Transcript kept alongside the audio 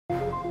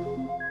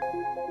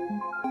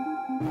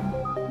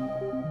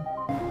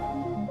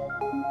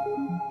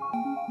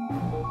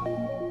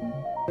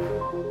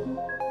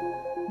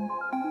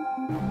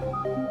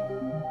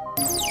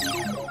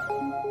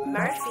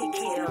perfect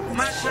kill.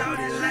 My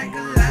shorty like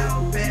a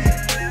loud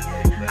bag.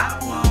 I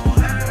want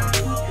her.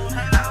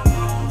 I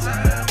want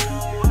her.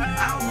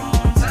 I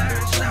want her.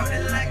 Shorty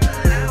like a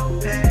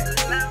loud bag.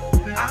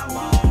 I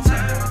want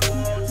her.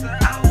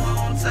 I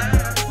want her.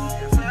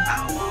 I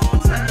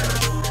want her.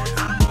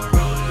 I'ma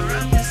roll her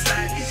up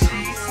inside the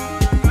sheets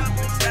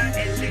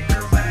and lick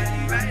her body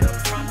right up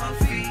from her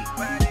feet.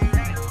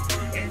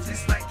 And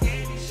just like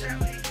any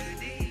shorty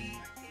could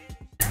eat.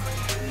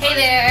 Hey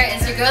there,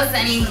 it's your girl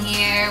Zenia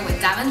here with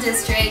Diamond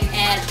District,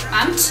 and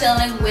I'm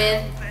chilling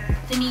with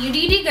the new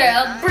DD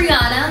girl,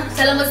 Brianna.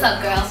 Tell them what's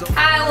up, girl.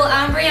 Hi, well,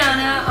 I'm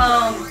Brianna,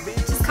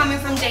 just coming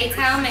from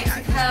Daytown,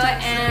 Mexico,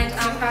 and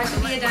I'm proud to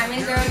be a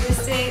Diamond Girl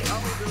District.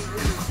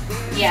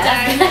 Yeah.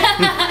 Diamond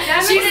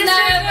She's District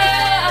nervous.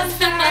 girl, I'm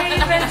sorry,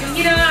 but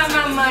you know I'm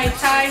on my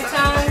tired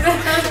tongue.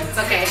 It's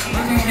okay.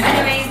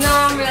 Anyways, no,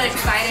 I'm really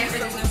excited for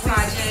this new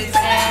project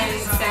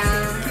and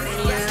sound.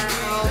 And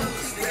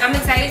yeah, I'm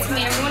excited to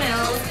meet everyone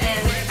else,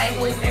 and I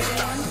hope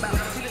everyone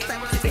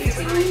stays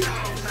tuned.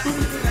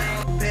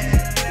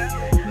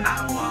 I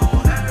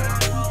want her.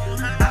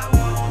 I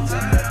want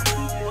her.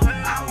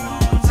 I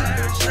want her.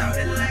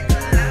 Shorty like a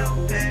loud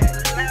bag.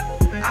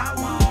 I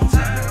want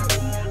her.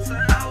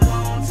 I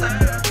want her.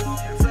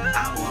 I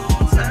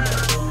want her.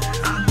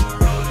 I'ma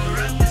roll her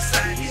up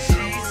inside the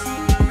sheets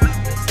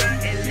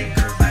and lick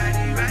her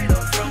body right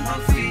up from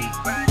her feet.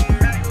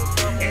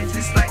 And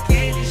just like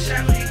any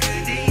shorty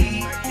could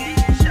eat.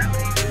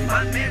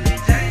 My Mary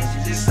Jane, she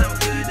just so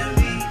good to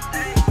me.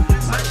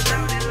 My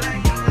shorty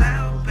like a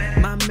loud bag.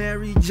 My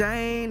Mary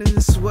Jane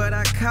is what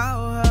I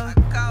call her.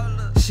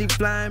 She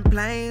flying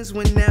planes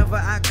whenever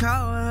I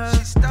call her.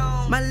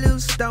 My little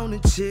stoner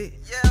chick,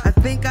 I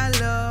think I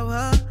love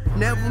her.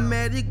 Never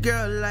met a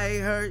girl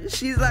like her.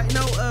 She's like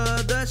no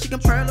other. She can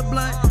pearl a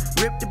blunt,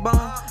 rip the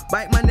bone,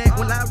 bite my neck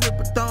when I rip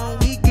a thong.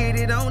 We get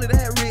it on to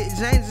that Rick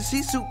James, and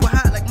she super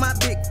hot like my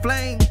big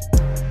flame.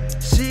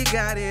 She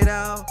got it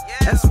all.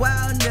 That's why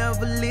I'll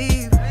never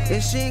leave,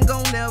 and she ain't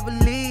gon' never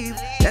leave.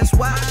 That's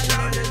why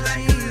I never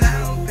leave.